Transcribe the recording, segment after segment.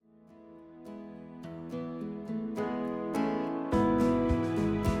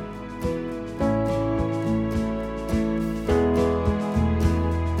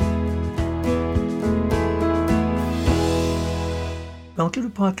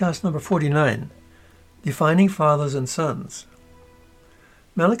podcast number 49, Defining Fathers and Sons.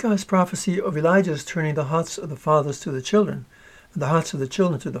 Malachi's prophecy of Elijah's turning the hearts of the fathers to the children and the hearts of the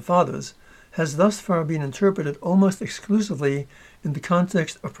children to the fathers has thus far been interpreted almost exclusively in the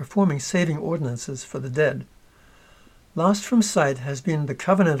context of performing saving ordinances for the dead. Lost from sight has been the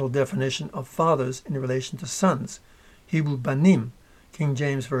covenantal definition of fathers in relation to sons, Hebrew banim, King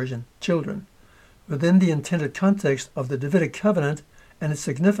James Version, children, within the intended context of the Davidic covenant and its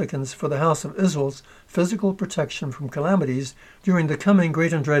significance for the house of Israel's physical protection from calamities during the coming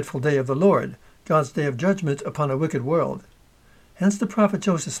great and dreadful day of the Lord, God's day of judgment upon a wicked world. Hence the prophet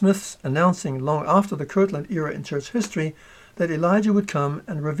Joseph Smith's announcing long after the Kirtland era in church history that Elijah would come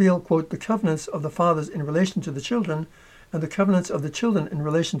and reveal, quote, the covenants of the fathers in relation to the children and the covenants of the children in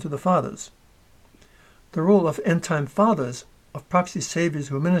relation to the fathers. The role of end-time fathers, of proxy saviors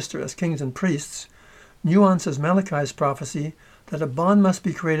who minister as kings and priests, nuances Malachi's prophecy that a bond must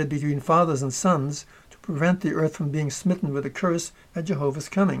be created between fathers and sons to prevent the earth from being smitten with a curse at Jehovah's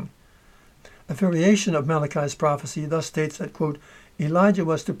coming. A variation of Malachi's prophecy thus states that, quote, Elijah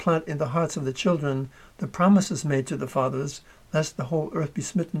was to plant in the hearts of the children the promises made to the fathers, lest the whole earth be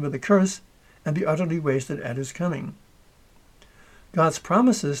smitten with a curse and be utterly wasted at his coming. God's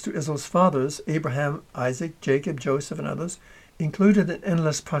promises to Israel's fathers, Abraham, Isaac, Jacob, Joseph, and others, included an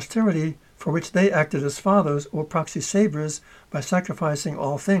endless posterity for which they acted as fathers or proxy saviors by sacrificing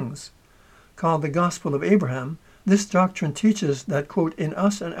all things. Called the Gospel of Abraham, this doctrine teaches that, quote, in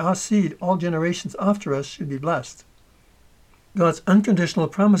us and our seed all generations after us should be blessed. God's unconditional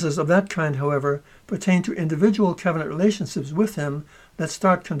promises of that kind, however, pertain to individual covenant relationships with him that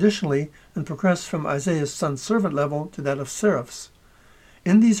start conditionally and progress from Isaiah's son-servant level to that of seraphs.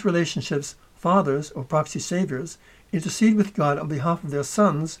 In these relationships, fathers, or proxy saviors, intercede with God on behalf of their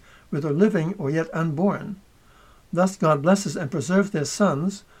sons, whether living or yet unborn. Thus God blesses and preserves their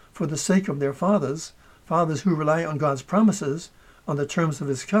sons for the sake of their fathers, fathers who rely on God's promises, on the terms of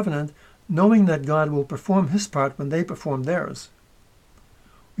his covenant, knowing that God will perform his part when they perform theirs.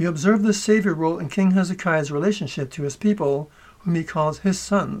 We observe this savior role in King Hezekiah's relationship to his people, whom he calls his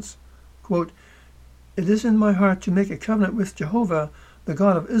sons. Quote, it is in my heart to make a covenant with Jehovah, the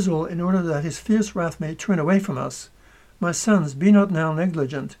God of Israel, in order that his fierce wrath may turn away from us. My sons, be not now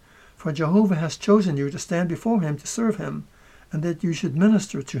negligent, for Jehovah has chosen you to stand before him to serve him, and that you should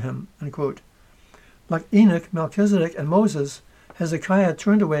minister to him. Unquote. Like Enoch, Melchizedek, and Moses, Hezekiah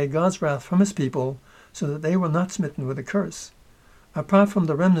turned away God's wrath from his people so that they were not smitten with a curse. Apart from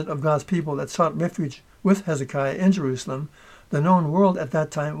the remnant of God's people that sought refuge with Hezekiah in Jerusalem, the known world at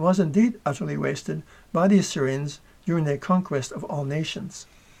that time was indeed utterly wasted by the Assyrians during their conquest of all nations.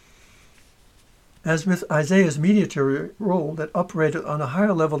 As with Isaiah's mediatory role that operated on a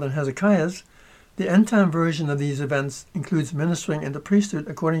higher level than Hezekiah's, the end-time version of these events includes ministering in the priesthood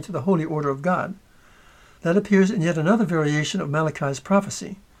according to the holy order of God. That appears in yet another variation of Malachi's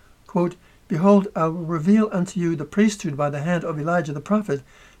prophecy. Quote, behold, I will reveal unto you the priesthood by the hand of Elijah the prophet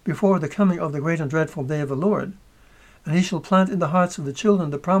before the coming of the great and dreadful day of the Lord. And he shall plant in the hearts of the children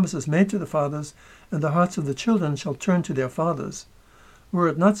the promises made to the fathers, and the hearts of the children shall turn to their fathers. Were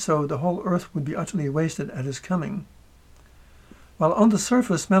it not so, the whole earth would be utterly wasted at his coming. While on the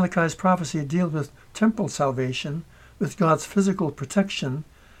surface Malachi's prophecy deals with temporal salvation, with God's physical protection,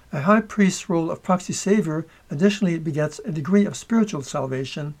 a high priest's role of proxy savior additionally begets a degree of spiritual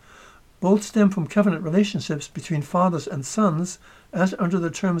salvation. Both stem from covenant relationships between fathers and sons, as under the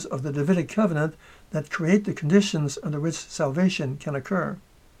terms of the Davidic covenant that create the conditions under which salvation can occur.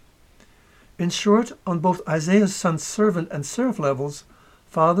 In short, on both Isaiah's son-servant and seraph levels,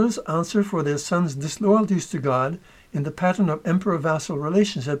 fathers answer for their sons' disloyalties to God in the pattern of emperor-vassal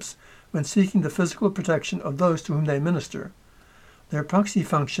relationships when seeking the physical protection of those to whom they minister. Their proxy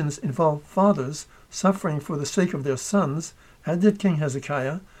functions involve fathers suffering for the sake of their sons, as did King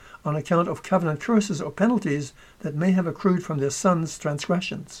Hezekiah, on account of covenant curses or penalties that may have accrued from their sons'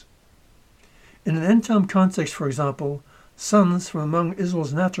 transgressions. In an end-time context, for example, sons from among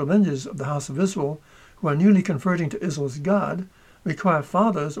Israel's natural lineages of the house of Israel, who are newly converting to Israel's God, require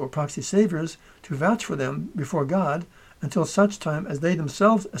fathers or proxy saviors to vouch for them before God until such time as they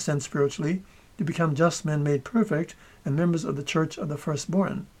themselves ascend spiritually to become just men made perfect and members of the church of the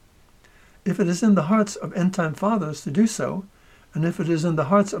firstborn. If it is in the hearts of end-time fathers to do so, and if it is in the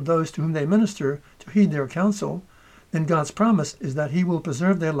hearts of those to whom they minister to heed their counsel, then God's promise is that he will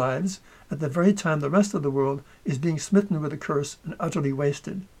preserve their lives at the very time the rest of the world is being smitten with a curse and utterly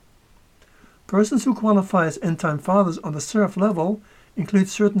wasted. Persons who qualify as end-time fathers on the seraph level include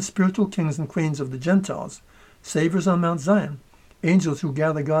certain spiritual kings and queens of the Gentiles, saviors on Mount Zion, angels who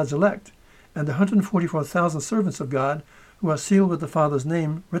gather God's elect, and the 144,000 servants of God who are sealed with the Father's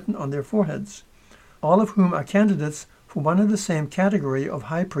name written on their foreheads, all of whom are candidates for one and the same category of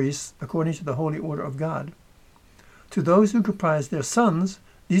high priests according to the holy order of God. To those who comprise their sons,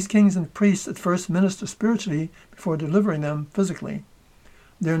 these kings and priests at first minister spiritually before delivering them physically.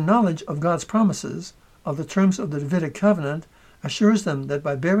 Their knowledge of God's promises, of the terms of the Davidic covenant, assures them that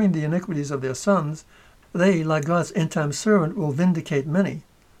by bearing the iniquities of their sons, they, like God's end-time servant, will vindicate many,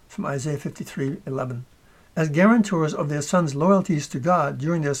 from Isaiah 53:11. As guarantors of their sons' loyalties to God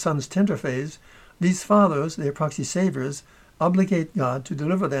during their sons' tender phase, these fathers, their proxy saviors, obligate God to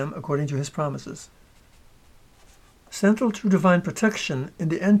deliver them according to his promises. Central to divine protection in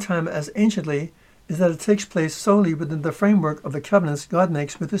the end time as anciently is that it takes place solely within the framework of the covenants God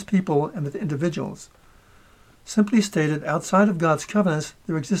makes with his people and with individuals. Simply stated, outside of God's covenants,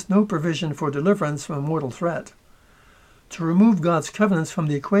 there exists no provision for deliverance from a mortal threat. To remove God's covenants from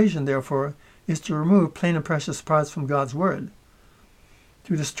the equation, therefore, is to remove plain and precious parts from God's word.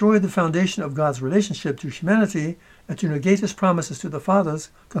 To destroy the foundation of God's relationship to humanity and to negate his promises to the fathers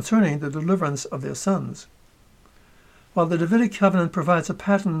concerning the deliverance of their sons. While the Davidic covenant provides a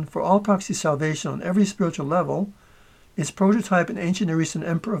pattern for all proxy salvation on every spiritual level, its prototype in ancient Near Eastern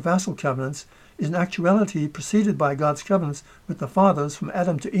emperor-vassal covenants is in actuality preceded by God's covenants with the fathers from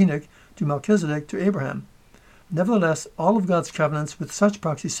Adam to Enoch to Melchizedek to Abraham. Nevertheless, all of God's covenants with such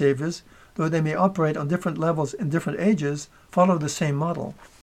proxy saviors, though they may operate on different levels in different ages, follow the same model.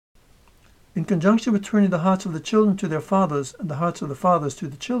 In conjunction with turning the hearts of the children to their fathers and the hearts of the fathers to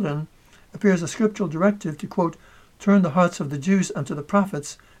the children, appears a scriptural directive to, quote, turn the hearts of the Jews unto the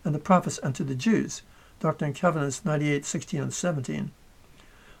prophets, and the prophets unto the Jews. Doctrine and Covenants 98:16 and 17.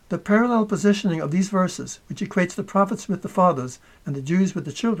 The parallel positioning of these verses, which equates the prophets with the fathers and the Jews with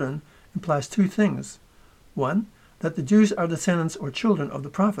the children, implies two things. One, that the Jews are descendants or children of the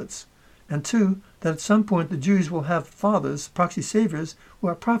prophets, and two, that at some point the Jews will have fathers, proxy saviors, who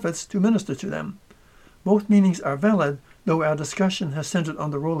are prophets to minister to them. Both meanings are valid, though our discussion has centered on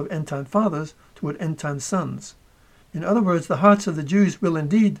the role of end-time fathers toward end-time sons. In other words, the hearts of the Jews will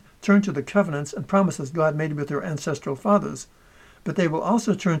indeed turn to the covenants and promises God made with their ancestral fathers, but they will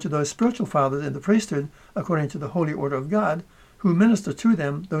also turn to those spiritual fathers in the priesthood, according to the holy order of God, who minister to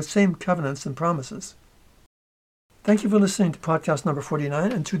them those same covenants and promises. Thank you for listening to podcast number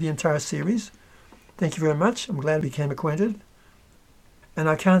 49 and to the entire series. Thank you very much. I'm glad we became acquainted. And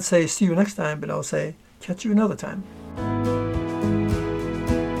I can't say see you next time, but I'll say catch you another time.